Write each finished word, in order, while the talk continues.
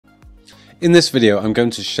In this video, I'm going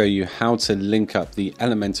to show you how to link up the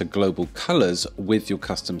Elementor Global Colours with your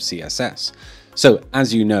custom CSS. So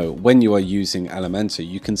as you know, when you are using Elementor,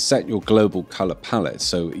 you can set your global color palette.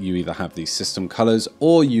 So you either have these system colors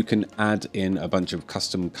or you can add in a bunch of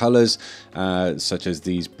custom colors, such as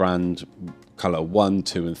these brand color 1,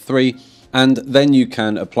 2, and 3. And then you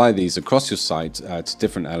can apply these across your site to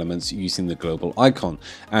different elements using the global icon.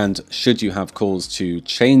 And should you have calls to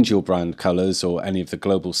change your brand colors or any of the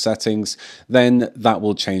global settings, then that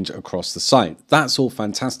will change across the site. That's all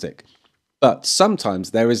fantastic. But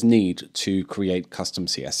sometimes there is need to create custom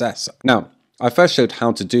CSS. Now, I first showed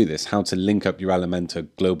how to do this, how to link up your Elementor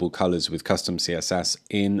global colors with custom CSS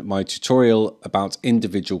in my tutorial about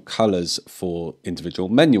individual colors for individual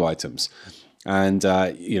menu items. And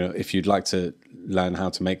if you'd like to learn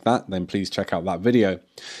how to make that, then please check out that video.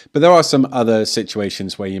 But there are some other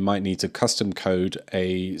situations where you might need to custom code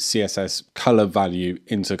a CSS color value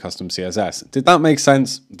into custom CSS. Did that make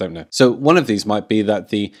sense? Don't know. So one of these might be that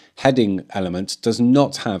the heading element does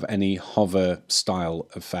not have any hover style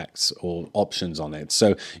effects or options on it.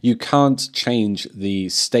 So you can't change the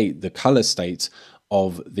state, the color state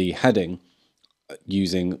of the heading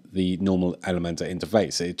using the normal Elementor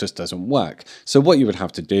interface. It just doesn't work. So what you would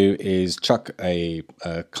have to do is chuck a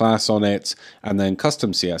class on it and then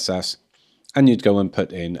custom CSS, and you'd go and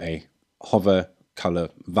put in a hover color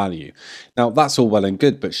value. Now that's all well and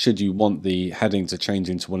good, but should you want the heading to change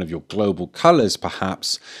into one of your global colors,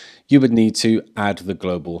 perhaps you would need to add the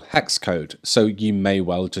global hex code. So you may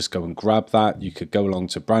well just go and grab that. You could go along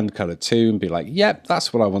to brand color 2 and be like, yep,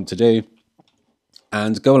 that's what I want to do,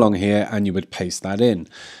 and go along here and you would paste that in.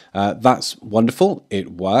 That's wonderful. It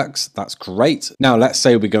works. That's great. Now, let's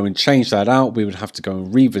say we go and change that out. We would have to go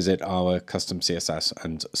and revisit our custom CSS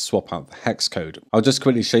and swap out the hex code. I'll just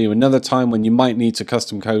quickly show you another time when you might need to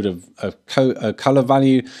custom code a color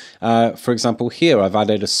value. For example, here I've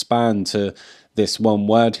added a span to this one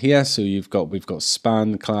word here. So we've got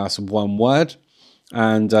span class one word.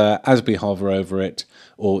 And as we hover over it,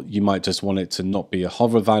 or you might just want it to not be a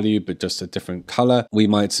hover value, but just a different color, we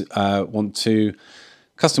might want to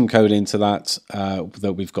custom code into that,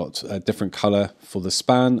 that we've got a different color for the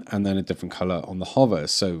span and then a different color on the hover.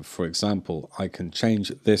 So for example, I can change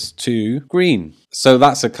this to green. So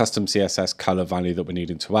that's a custom CSS color value that we're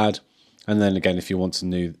needing to add. And then again, if you want to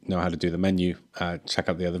know how to do the menu, check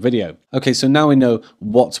out the other video. Okay, so now we know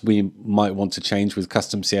what we might want to change with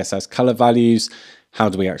custom CSS color values. How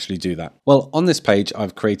do we actually do that? Well, on this page,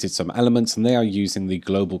 I've created some elements and they are using the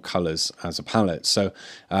global colors as a palette. So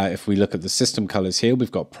if we look at the system colors here,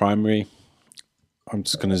 we've got primary. I'm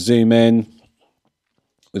just going to zoom in.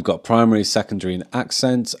 We've got primary, secondary, and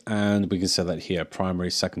accent, and we can say that here,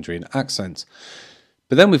 primary, secondary, and accent.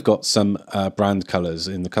 But then we've got some brand colors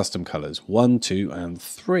in the custom colors, 1, 2, and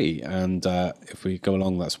 3. And if we go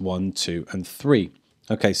along, that's 1, 2, and 3.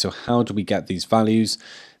 Okay, so how do we get these values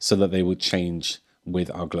so that they will change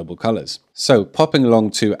with our global colors? So popping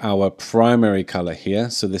along to our primary color here.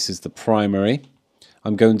 So this is the primary.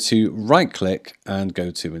 I'm going to right click and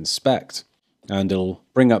go to inspect, and it'll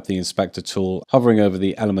bring up the inspector tool. Hovering over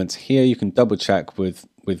the element here, you can double check with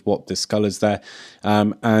what this color's there.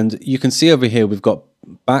 And you can see over here, we've got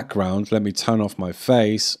background. Let me turn off my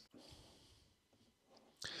face.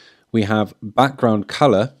 We have background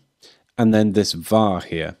color and then this var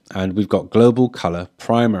here, and we've got global color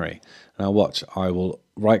primary. Now watch, I will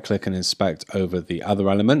right click and inspect over the other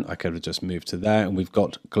element. I could have just moved to there, and we've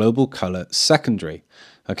got global color secondary.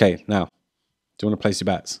 Okay, now, do you want to place your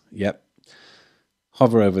bets? Yep.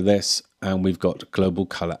 Hover over this and we've got global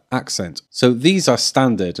color accent. So these are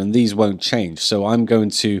standard and these won't change. So I'm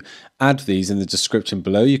going to add these in the description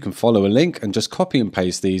below. You can follow a link and just copy and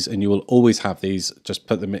paste these, and you will always have these. Just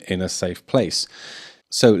put them in a safe place.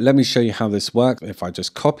 So let me show you how this works. If I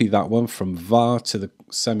just copy that one from var to the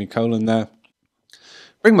semicolon there,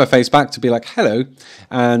 bring my face back to be like, hello,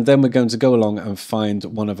 and then we're going to go along and find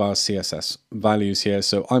one of our CSS values here.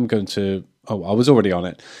 So I'm going to, oh, I was already on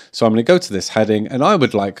it. So I'm going to go to this heading, and I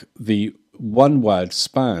would like the one word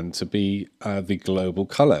span to be the global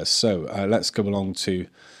color. So let's go along to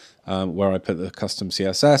where I put the custom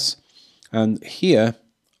CSS. And here,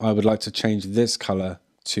 I would like to change this color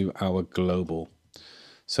to our global.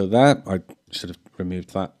 So there, I should have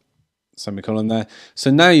removed that semicolon there. So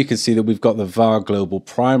now you can see that we've got the var global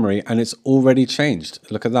primary, and it's already changed.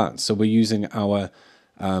 Look at that. So we're using our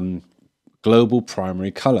global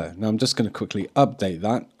primary color. Now I'm just going to quickly update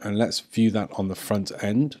that, and let's view that on the front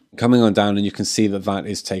end. Coming on down, and you can see that that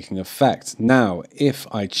is taking effect. Now, if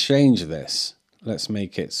I change this, let's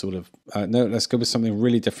make it sort of, no, let's go with something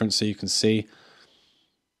really different so you can see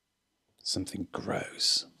something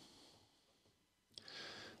gross.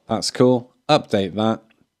 That's cool. Update that.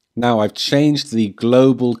 Now I've changed the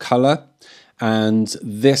global color, and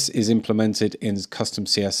this is implemented in Custom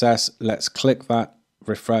CSS. Let's click that,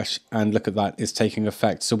 refresh, and look at that, it's taking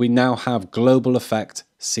effect. So we now have global effect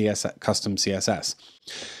CSS, Custom CSS.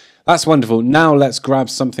 That's wonderful. Now let's grab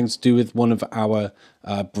something to do with one of our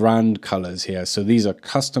brand colors here. So these are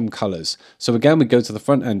custom colors. So again, we go to the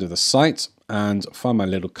front end of the site and find my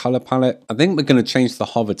little color palette. I think we're going to change the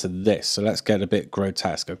hover to this. So let's get a bit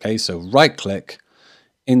grotesque. Okay, so right click,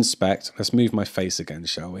 inspect. Let's move my face again,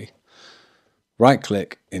 shall we? Right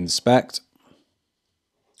click, inspect.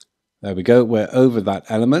 There we go. We're over that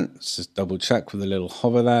element. Let's just double check with a little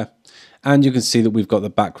hover there. And you can see that we've got the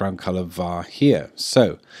background color var here.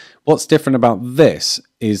 So what's different about this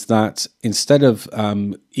is that instead of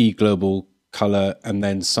global color and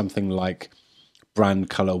then something like brand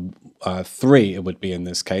color 3, it would be in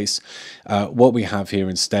this case, what we have here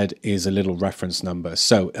instead is a little reference number.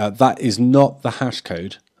 So that is not the hash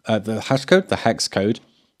code, the hex code.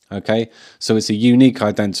 Okay, so it's a unique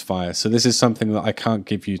identifier. So this is something that I can't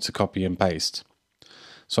give you to copy and paste.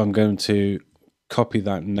 So I'm going to copy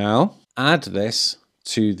that now. Add this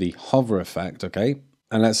to the hover effect, okay?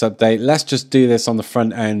 And let's update. Let's just do this on the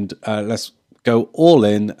front end. Let's go all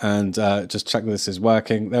in and just check this is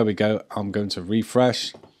working. There we go. I'm going to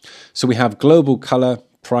refresh. So we have global color,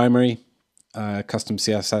 primary, custom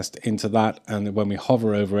CSS into that. And when we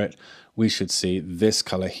hover over it, we should see this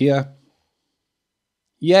color here.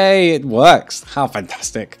 Yay, it works. How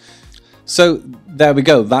fantastic. So there we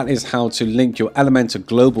go. That is how to link your Elementor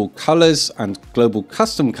Global Colors and Global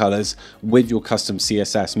Custom Colors with your custom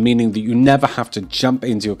CSS, meaning that you never have to jump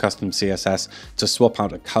into your custom CSS to swap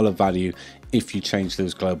out a color value if you change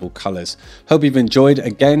those global colors. Hope you've enjoyed.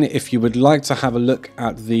 Again, if you would like to have a look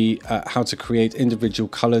at the how to create individual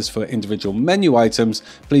colors for individual menu items,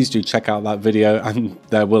 please do check out that video, and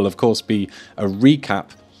there will of course be a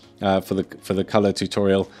recap for the color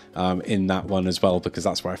tutorial in that one as well, because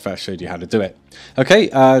that's where I first showed you how to do it. Okay,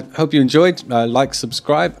 hope you enjoyed. Like,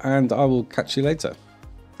 subscribe, and I will catch you later.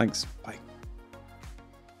 Thanks. Bye.